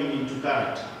transforming into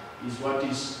character is what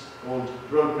is called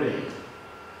role play.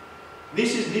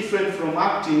 This is different from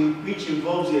acting, which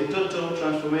involves a total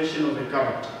transformation of the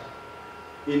character.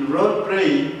 In role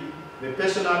play, the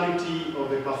personality of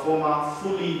the performer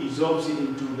fully dissolves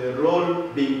into the role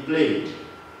being played.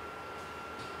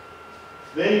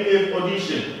 Then we have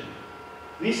audition.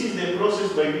 This is the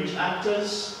process by which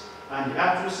actors and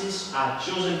actresses are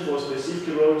chosen for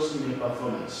specific roles in a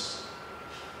performance.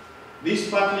 This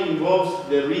partly involves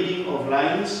the reading of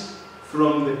lines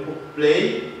from the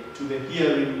play to the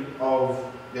hearing of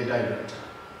the director.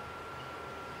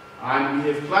 And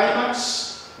we have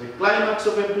climax. The climax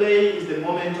of a play is the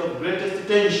moment of greatest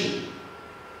tension,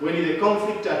 when the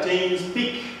conflict attains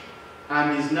peak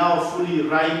and is now fully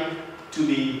ripe to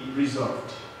be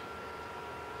resolved.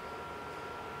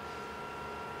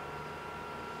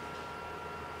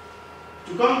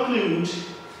 To conclude,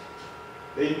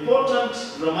 the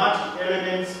important dramatic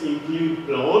elements include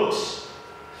plot,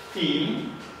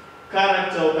 theme,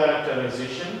 character or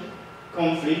characterization,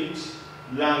 conflict,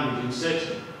 language, and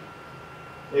setting.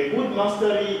 A good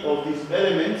mastery of these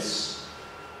elements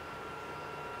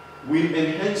will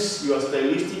enhance your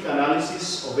stylistic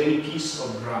analysis of any piece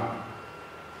of drama.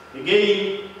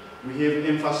 Again, we have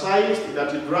emphasized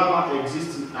that drama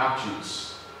exists in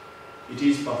actions. It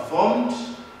is performed.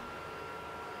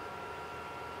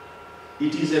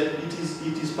 It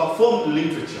is performed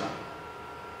literature.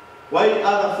 While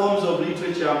other forms of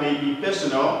literature may be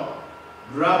personal,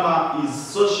 drama is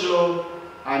social,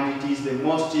 and it is the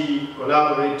most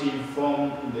collaborative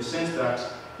form in the sense that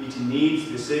it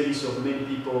needs the service of many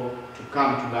people to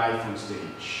come to life on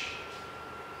stage.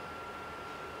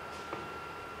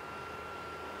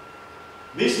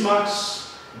 This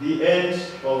marks the end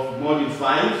of Module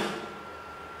 5.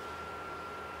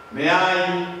 May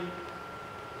I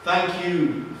thank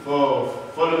you for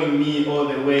following me all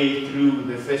the way through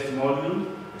the first module,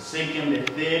 the second, the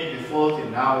third, the fourth,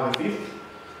 and now the fifth.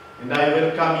 And I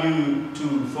welcome you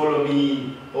to follow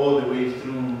me all the way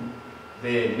through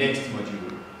the next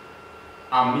module.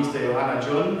 I'm Mr. Yohana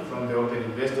John from the Open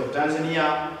University of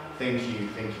Tanzania. Thank you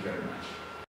very much.